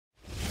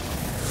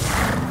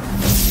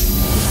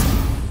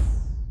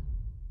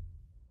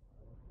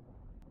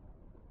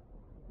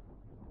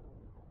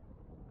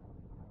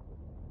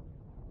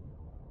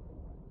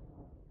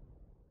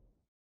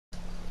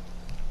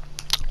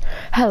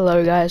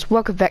Hello guys,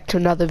 welcome back to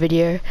another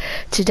video.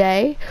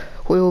 Today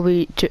we will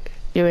be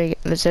doing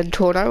the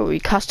Zentorno. We'll be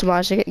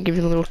customizing it and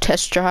giving it a little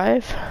test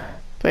drive,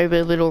 maybe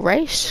a little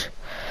race,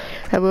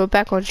 and we're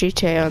back on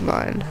GTA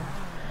Online.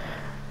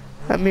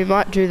 And we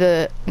might do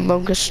the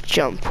longest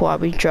jump while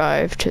we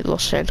drive to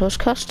Los Santos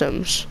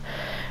Customs.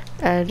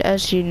 And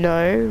as you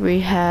know,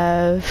 we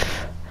have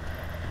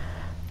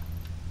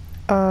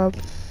a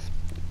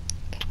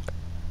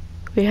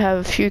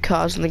few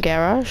cars in the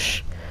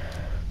garage.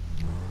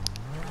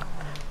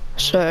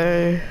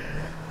 So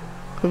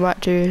we might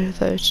do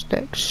those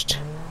next.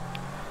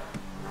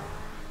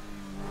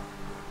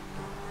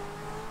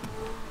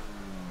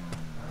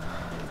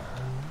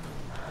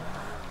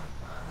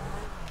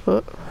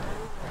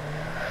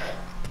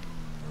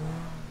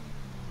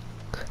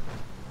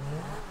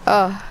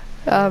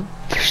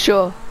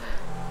 Sure.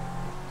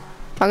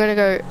 I'm gonna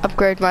go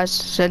upgrade my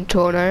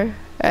Zentorno,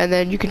 and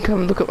then you can come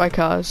and look at my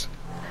cars.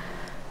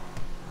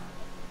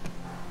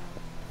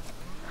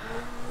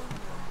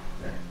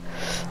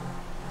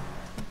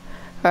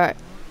 Alright.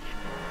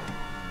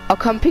 I'll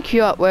come pick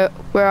you up. Where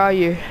are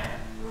you?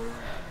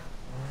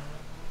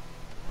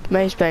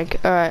 Maze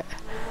Bank. Alright.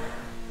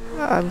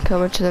 I'm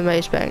coming to the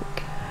Maze Bank.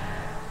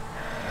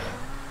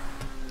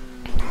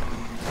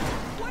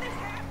 What is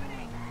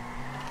happening?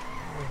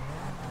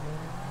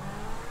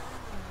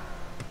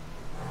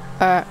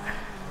 Alright.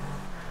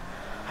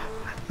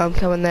 I'm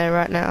coming there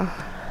right now.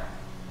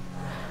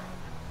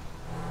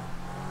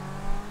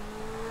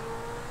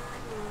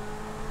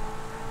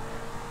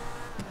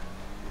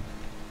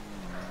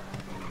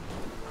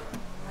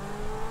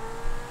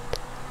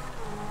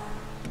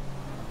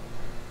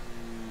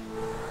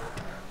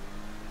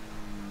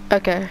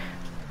 Okay.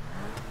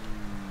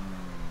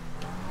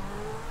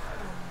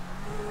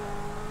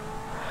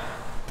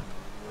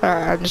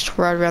 Alright, I'm just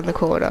right around the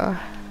corner.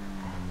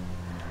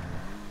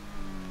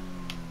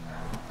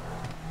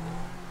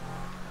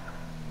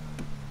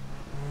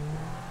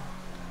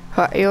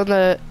 Alright, are you on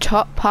the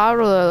top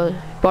part or the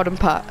bottom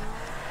part?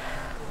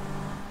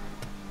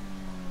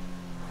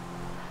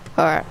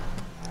 Alright,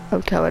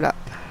 I'm coming up.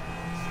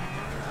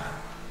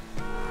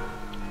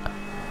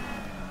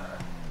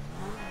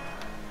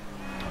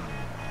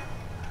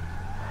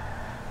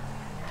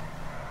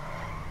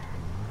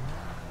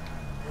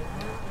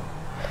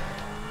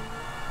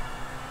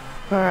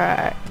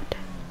 Alright.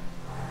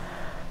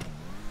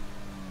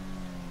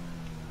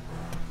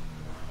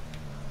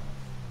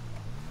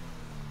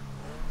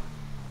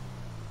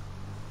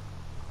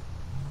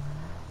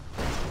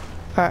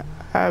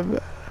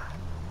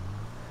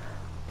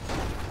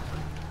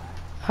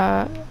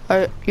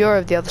 Oh, you're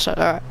over the other side.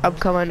 Alright, I'm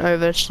coming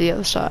over to the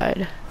other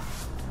side.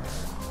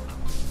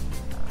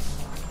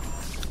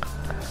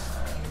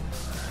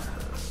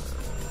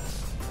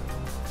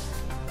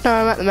 No,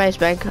 I'm at the Maze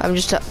Bank. I'm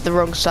just at the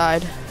wrong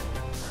side.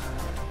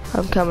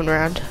 I'm coming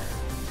around.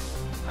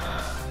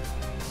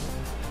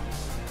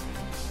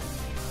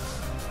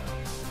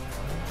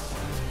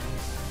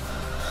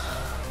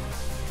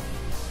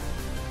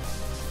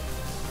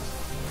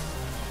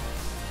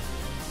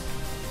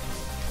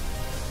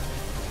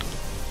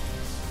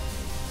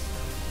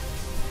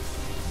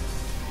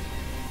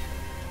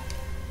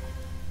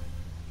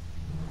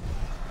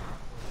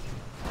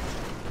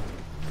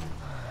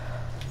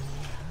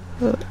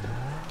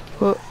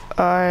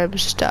 I'm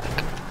stuck.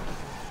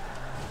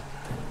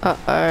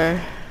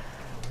 Uh-oh.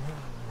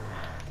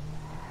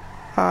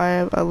 I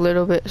am a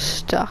little bit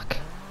stuck.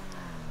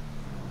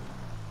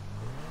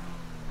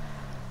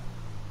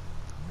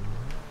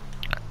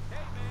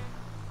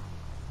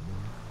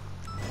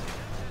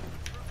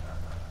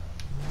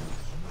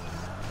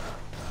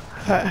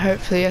 Alright,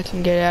 hopefully I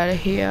can get out of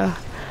here.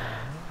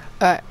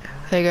 Alright,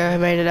 there you go, I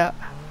made it up.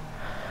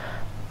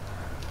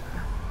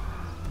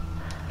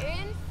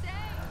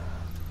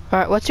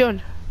 Alright, what's your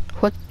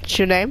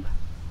name?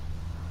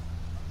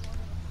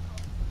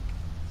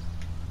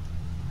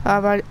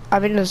 I'm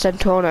in the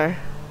Zentorno.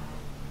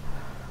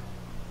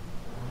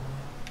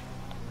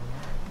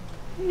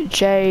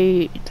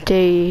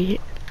 JD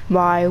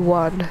my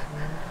 1.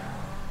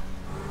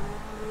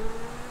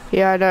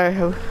 Yeah, I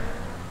know.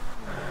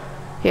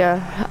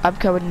 Yeah, I'm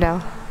coming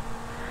now.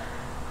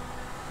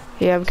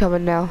 Yeah, I'm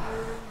coming now.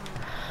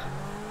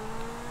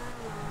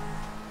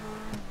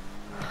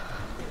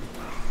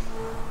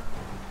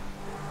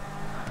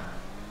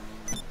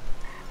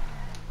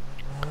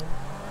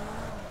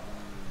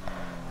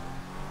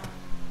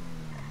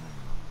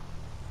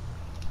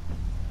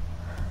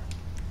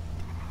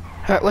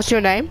 Alright, what's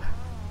your name?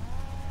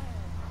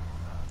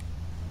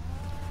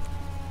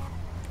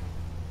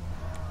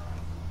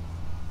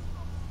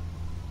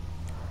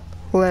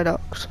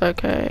 Lennox,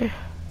 okay.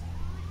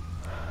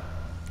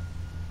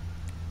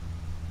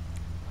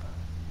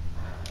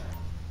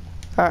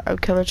 Alright, I'm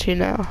coming to you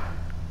now.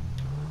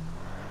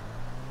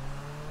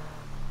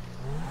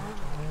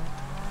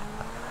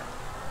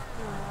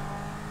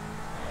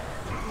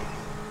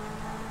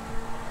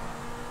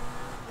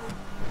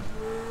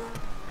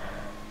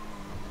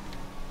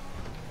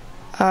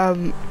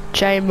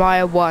 J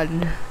Maya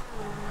 1.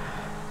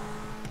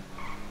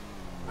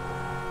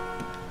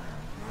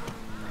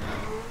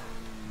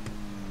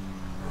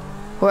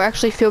 We're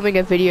actually filming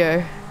a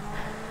video.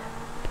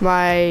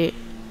 My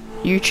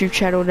YouTube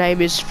channel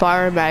name is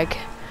Proviac.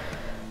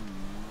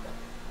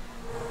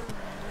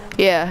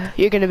 Yeah,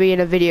 you're gonna be in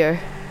a video.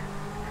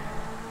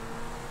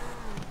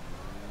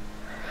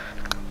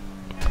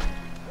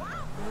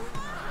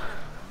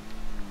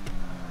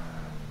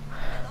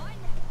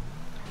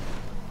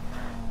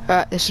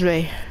 Alright, this is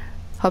me.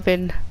 Hop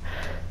in.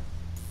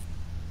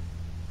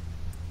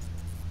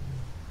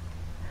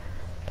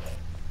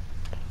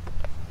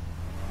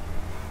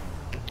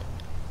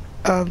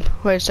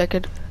 Wait a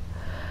second.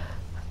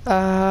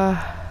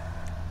 Alright,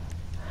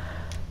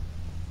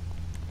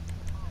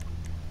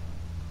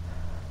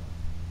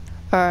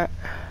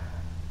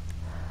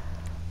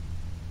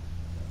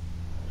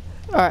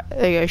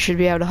 there you go, should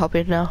be able to hop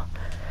in now.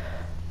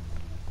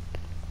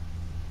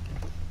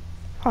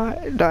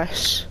 Alright,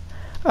 nice.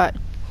 Alright,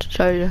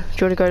 so do you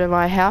want to go to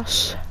my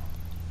house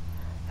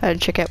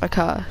and check out my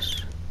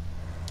cars?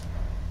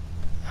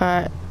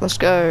 Alright, let's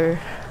go.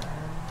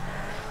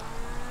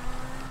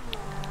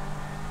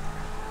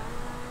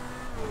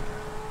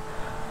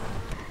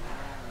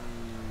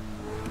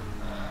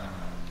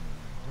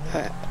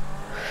 Alright.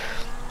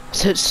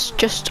 So it's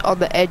just on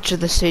the edge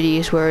of the city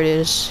is where it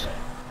is.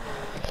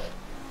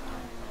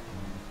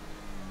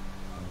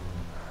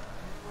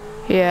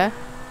 Yeah.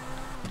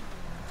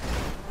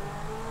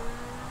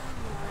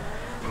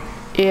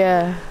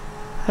 Yeah.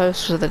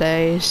 Those were the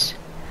days.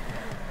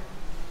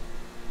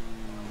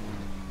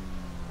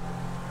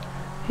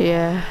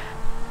 Yeah.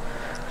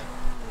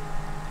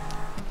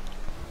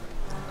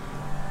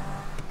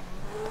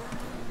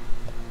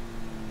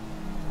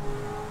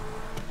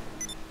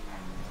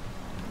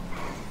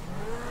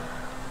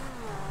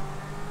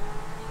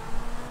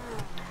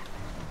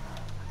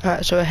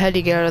 Alright, so we're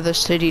heading out of the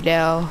city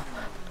now.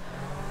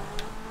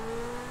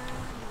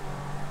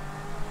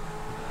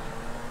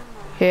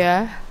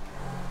 Yeah.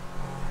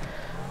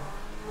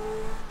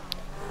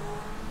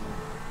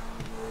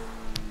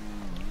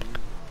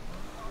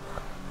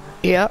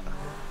 Yep.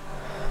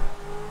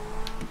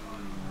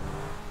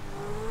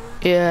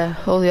 Yeah,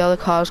 all the other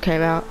cars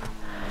came out.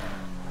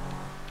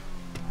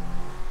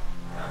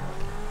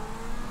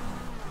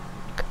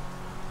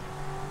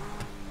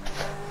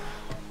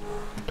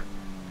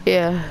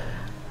 Yeah.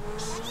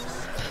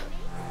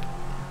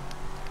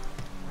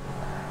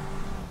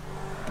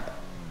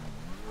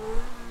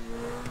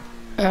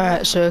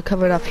 Alright, so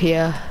coming up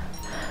here.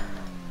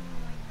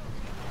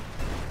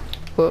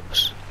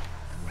 Whoops.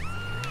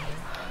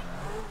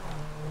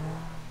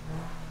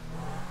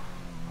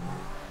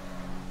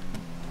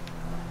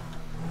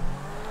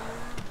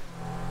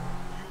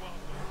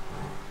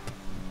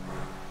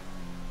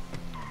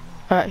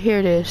 Alright, here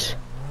it is.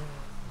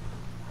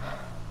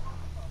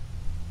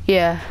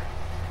 Yeah.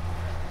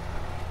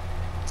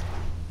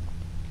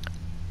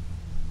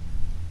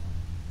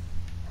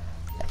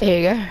 There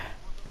you go.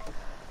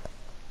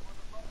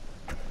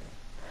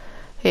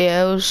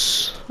 Yeah, it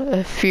was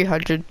a few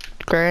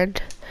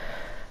 $100,000.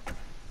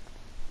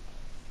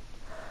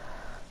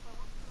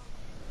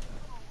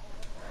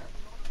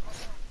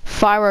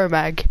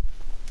 Proviac.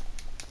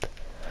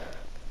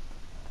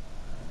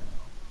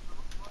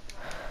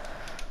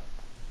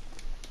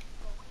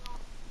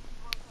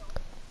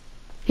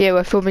 Yeah,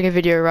 we're filming a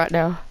video right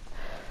now.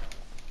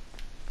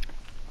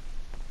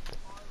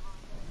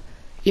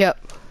 Yep.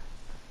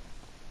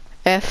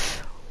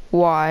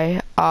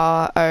 F-Y-R-O-M-A-G.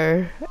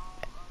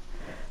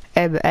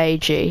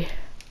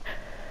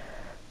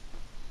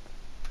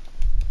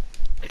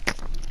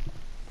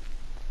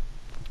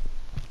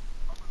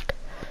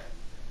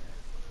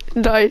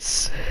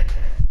 Nice.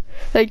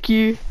 Thank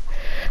you.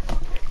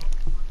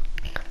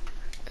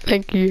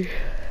 Thank you.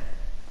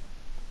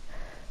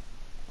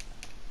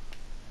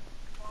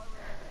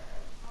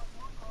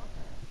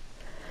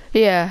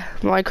 Yeah,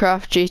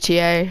 Minecraft,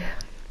 GTA,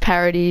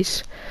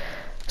 parodies,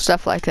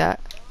 stuff like that.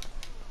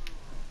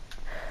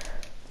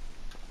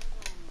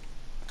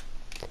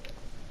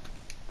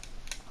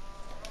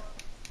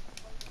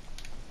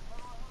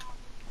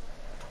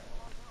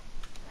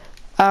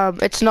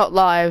 It's not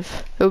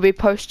live. It will be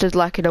posted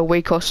like in a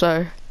week or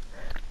so.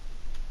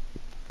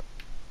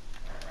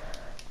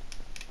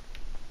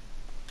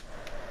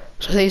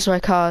 So these are my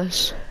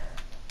cars.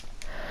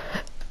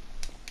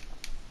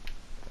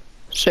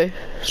 So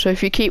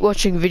if you keep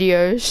watching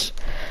videos,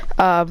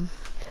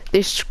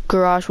 this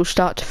garage will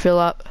start to fill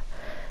up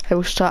and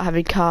we'll start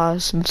having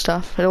cars and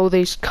stuff, and all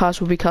these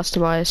cars will be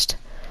customized.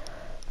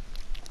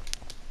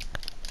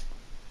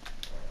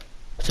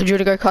 So do you want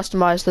to go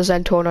customize the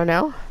Zentorno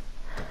now?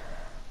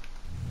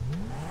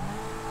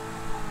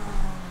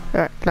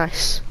 Alright,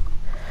 nice.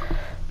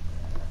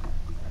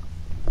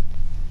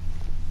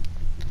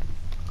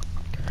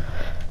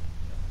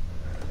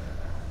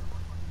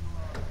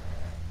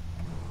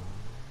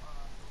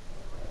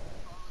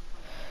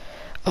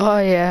 Oh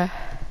yeah.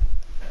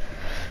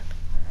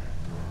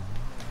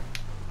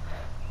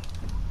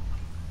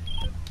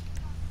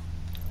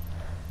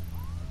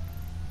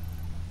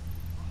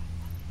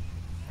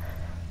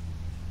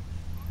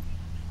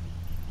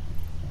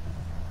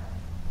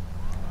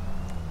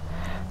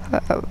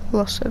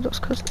 Los Santos,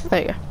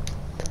 there you go.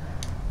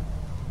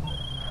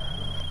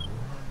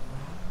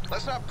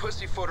 Let's not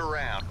pussyfoot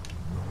around.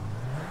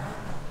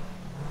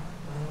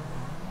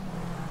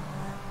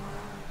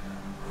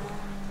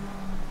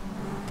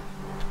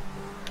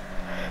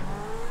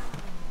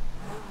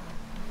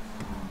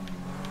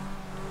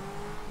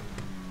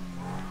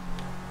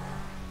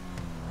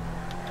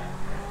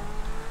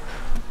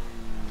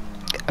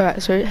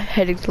 Alright, so we're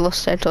heading to Los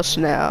Santos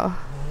now.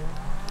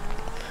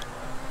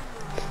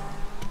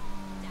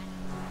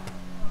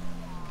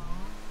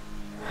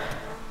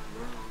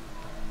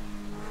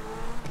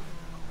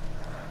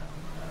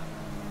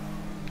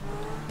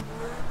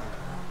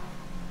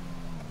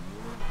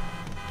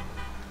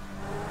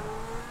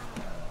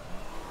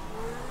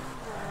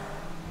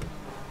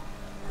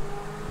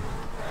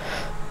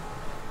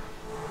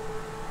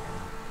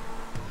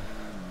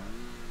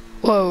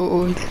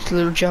 Whoa, it's a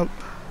little jump.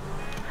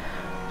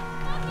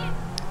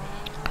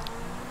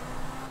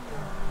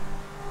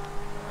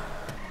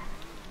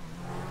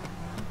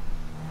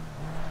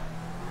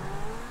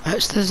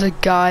 So there's a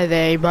guy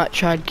there, he might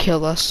try and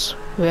kill us.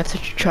 We have to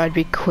try and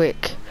be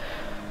quick.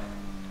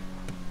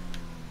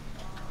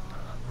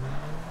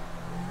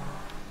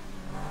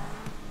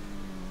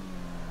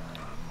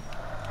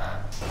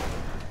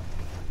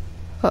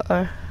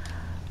 Uh-oh.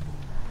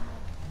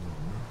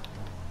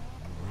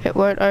 It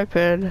won't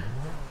open.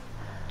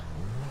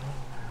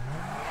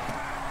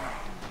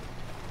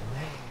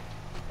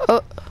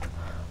 Oh.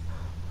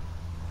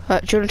 Do you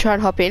want to try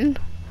and hop in?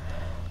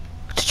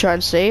 To try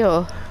and see,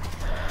 or?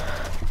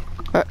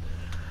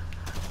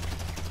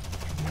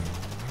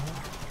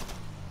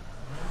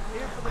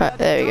 Right,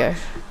 there we go.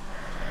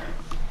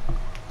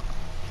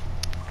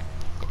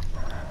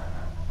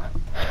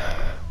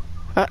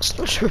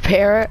 Let's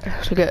repair it.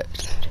 So get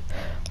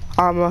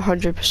armor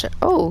 100%.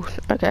 Oh,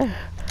 okay.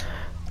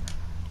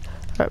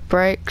 Right,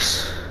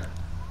 brakes.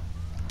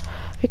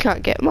 We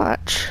can't get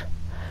much.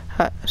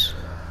 Right.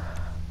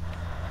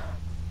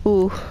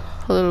 Ooh,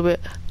 a little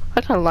bit.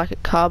 I kind of like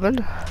it.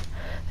 Carbon.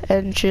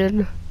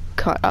 Engine.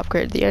 Can't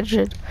upgrade the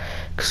engine.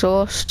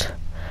 Exhaust.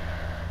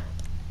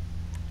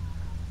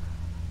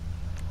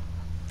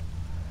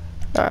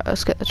 Alright,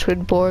 let's get the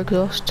twin bore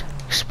exhaust.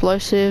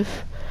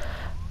 Explosive.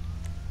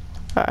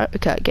 Alright, we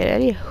can't get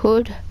any.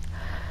 Hood.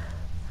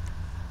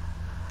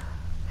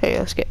 Hey,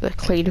 let's get the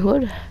clean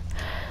hood.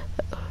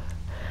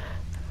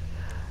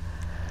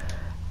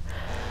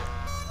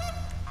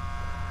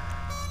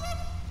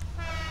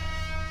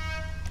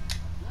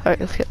 Alright,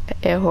 let's get the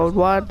air horn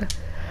 1.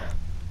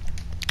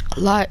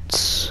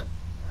 Lights.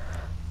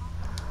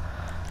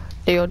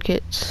 Neon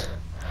kits.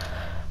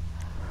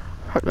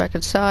 Front, back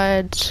and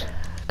sides.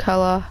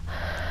 Colour.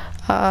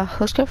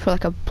 Let's go for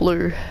like a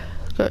blue.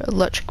 Let's go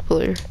electric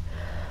blue.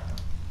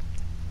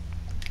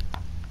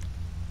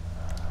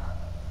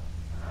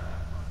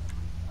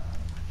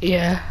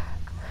 Yeah.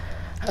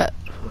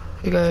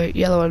 We go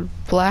yellow and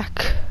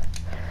black.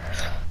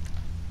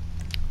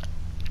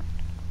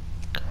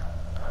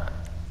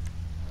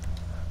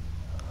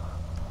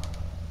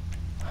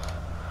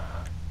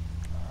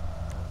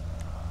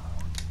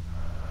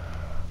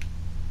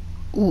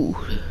 Ooh,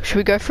 should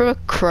we go for a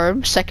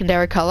chrome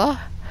secondary colour?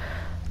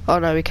 Oh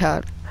no, we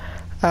can't.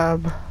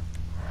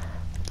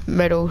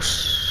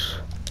 Metals.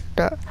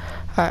 No.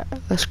 Alright,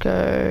 let's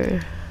go.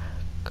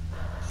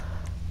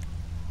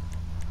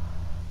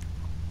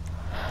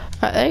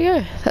 Alright, there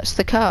you go. That's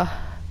the car.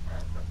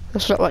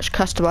 There's not much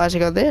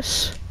customizing on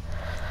this.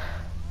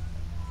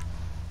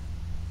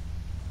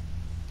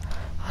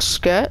 Our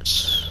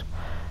skirts.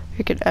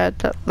 We can add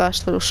that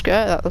nice little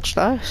skirt. That looks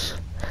nice.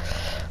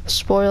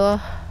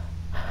 Spoiler.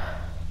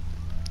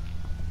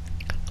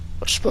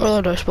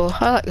 Spoiler, no spoiler.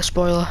 I like the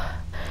spoiler.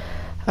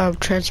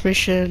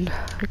 Transmission,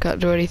 I can't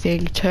do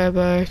anything.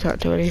 Turbo, can't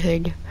do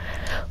anything.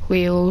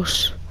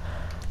 Wheels,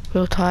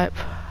 wheel type,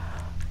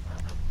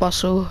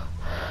 bustle,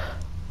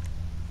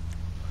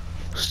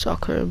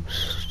 stock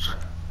rooms.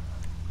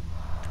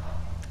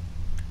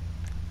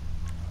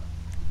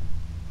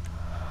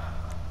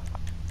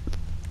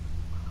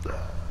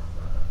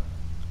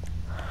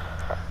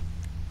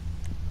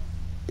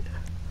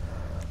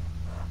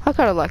 I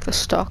kind of like the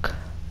stock.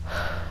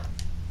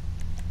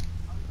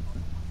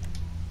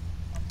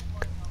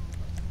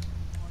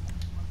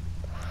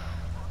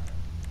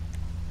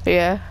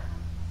 Yeah.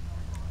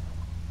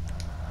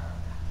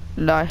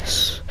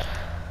 Nice.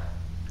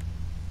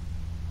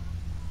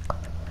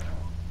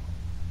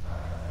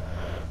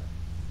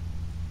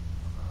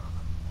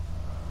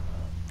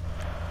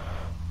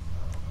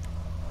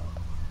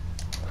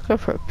 Let's go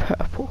for a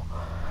purple.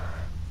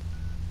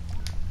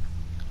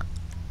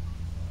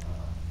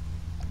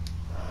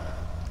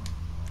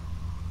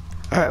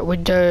 Alright,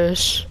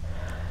 windows.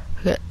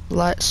 We got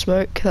light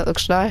smoke, that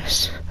looks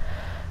nice.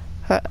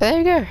 There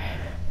you go.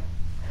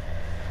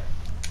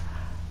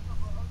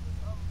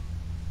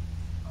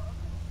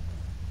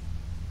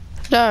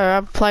 No,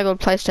 I'm playing on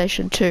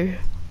PlayStation 2,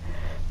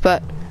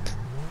 but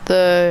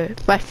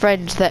my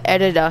friend, the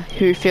editor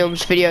who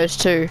films videos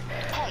too,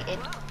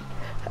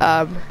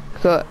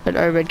 got an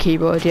OMED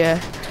keyboard.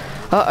 Yeah,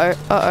 Uh-oh,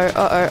 uh-oh,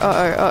 uh-oh,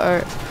 uh-oh,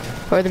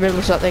 uh-oh. We're in the middle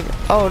of something.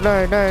 Oh,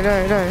 no, no,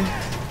 no, no.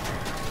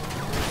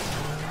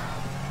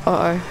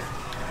 Uh-oh.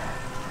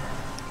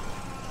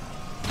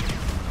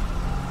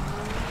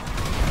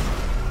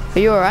 Are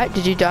you alright?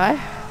 Did you die?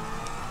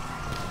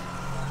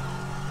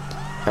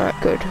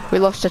 Alright, good. We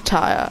lost a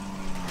tire.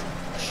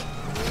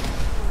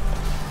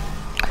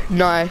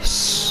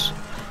 Nice.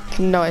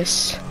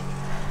 Nice.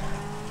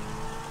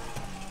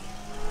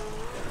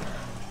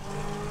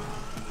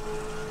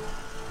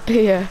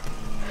 Yeah.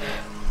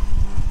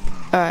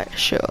 Alright,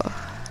 sure.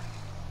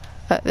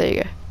 There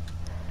you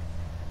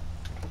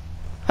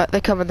go.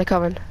 They're coming, they're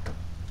coming.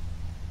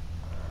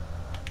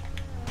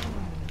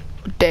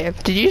 Damn,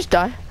 did you just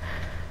die?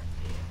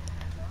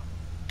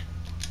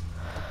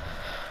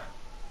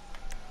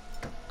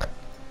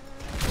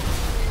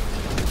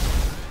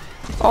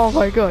 Oh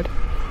my god.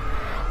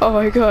 Oh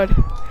my god.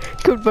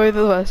 Killed both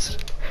of us.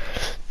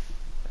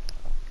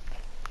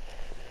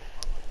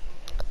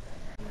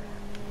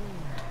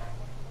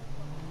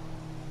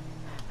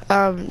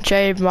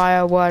 J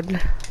Maya 1.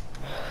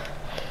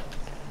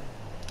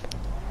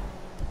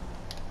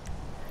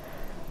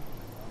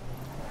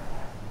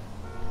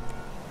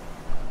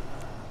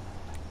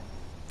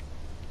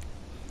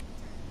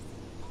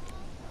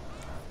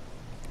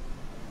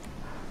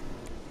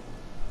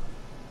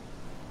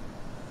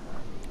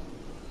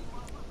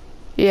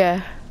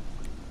 Yeah.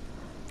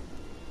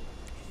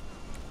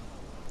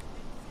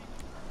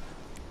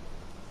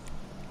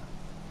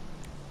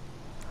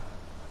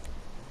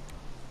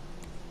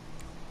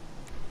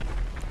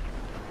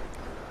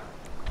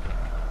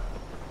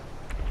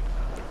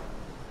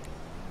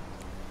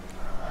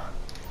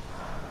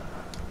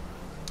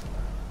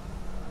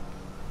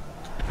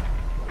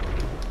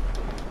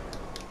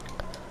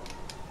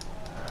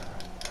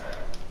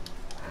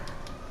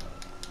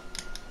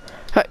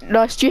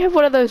 Nice. Do you have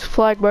one of those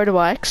flying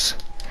motorbikes?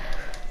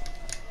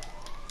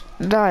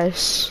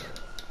 Nice.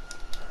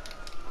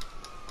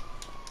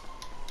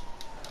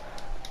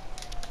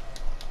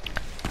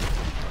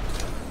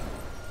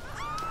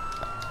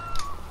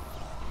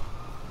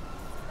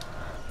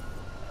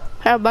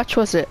 How much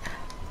was it?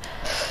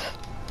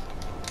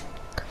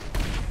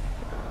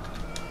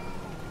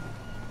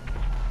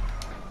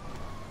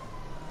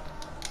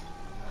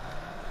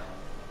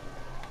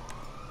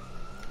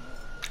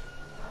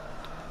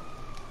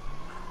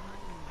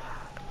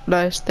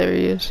 Nice, there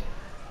he is.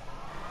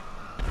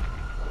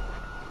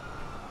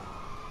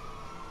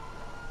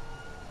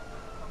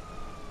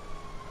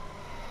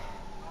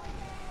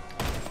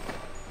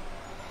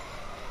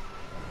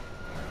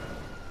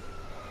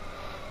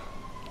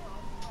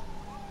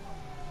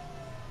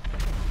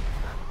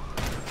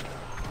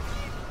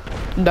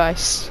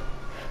 Nice.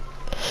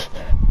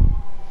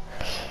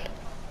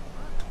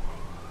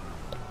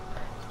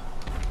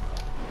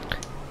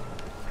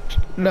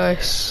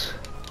 Nice.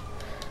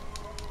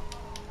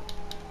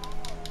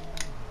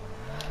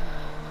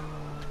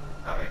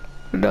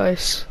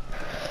 Nice.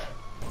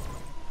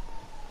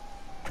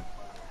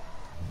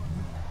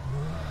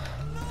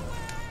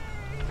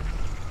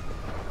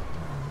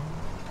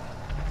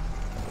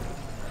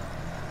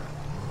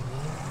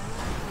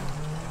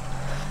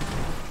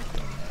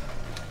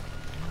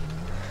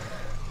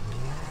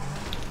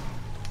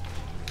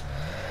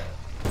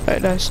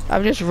 Alright, nice.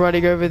 I'm just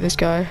running over this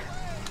guy.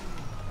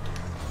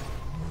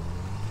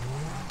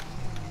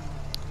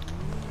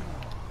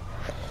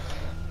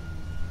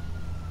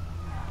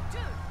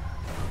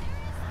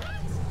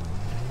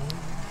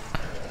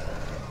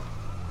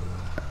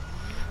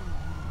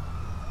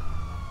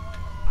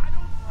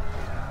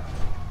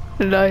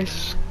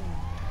 Nice.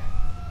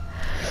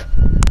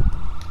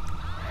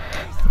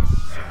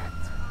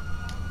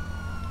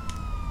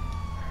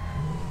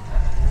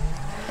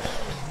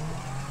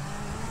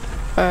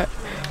 Alright.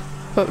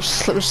 Oh,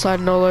 slip and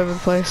sliding all over the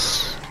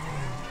place.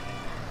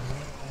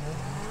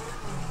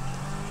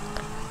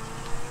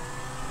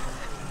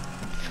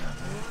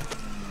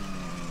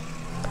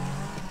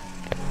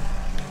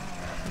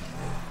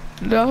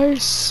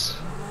 Nice.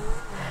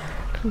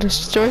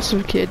 Destroy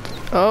some kid.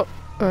 Oh,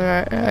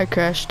 alright, I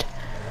crashed.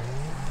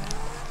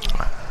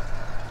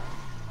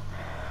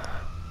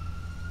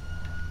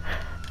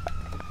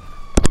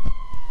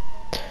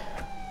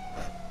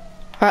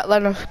 Alright,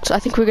 Lennox, I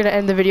think we're gonna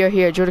end the video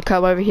here. Do you want to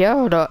come over here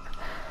or not?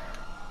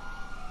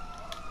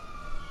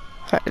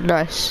 Alright,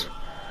 nice.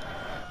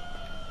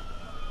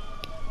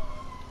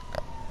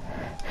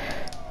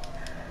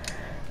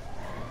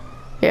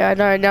 Yeah, I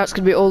know, now it's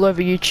gonna be all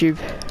over YouTube.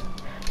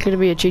 It's gonna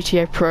be a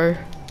GTA Pro.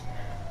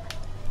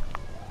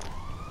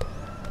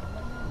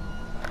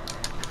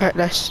 Alright,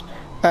 nice.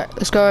 Alright,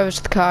 let's go over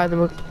to the car and then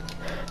we'll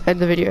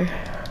end the video.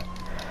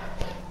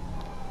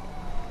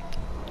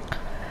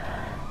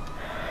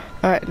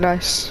 Alright,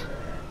 nice.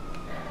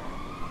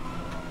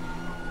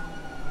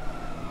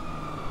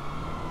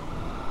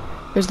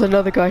 There's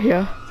another guy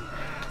here.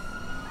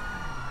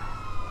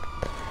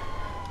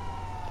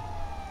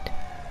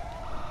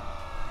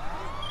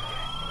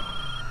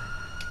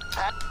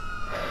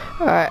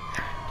 Alright.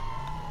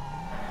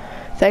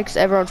 Thanks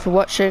everyone for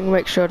watching.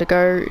 Make sure to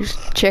go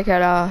check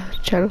out our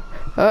channel.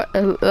 Oh,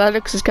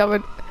 Lennox is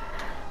coming.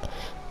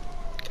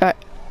 Alright.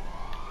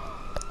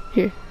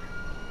 Here.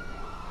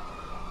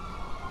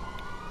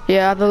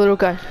 Yeah, the little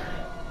guy.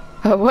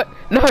 Oh, what?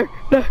 No,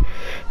 no.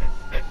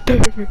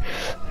 No.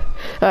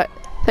 Alright,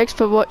 thanks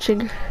for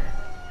watching.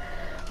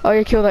 Oh,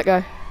 you kill that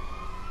guy.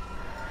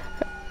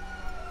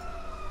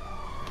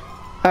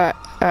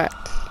 Alright.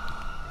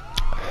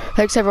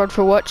 Thanks everyone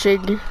for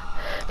watching.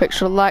 Make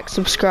sure to like,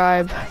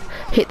 subscribe,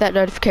 hit that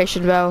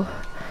notification bell.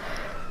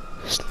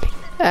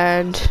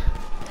 And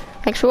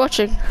thanks for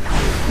watching.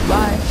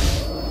 Bye.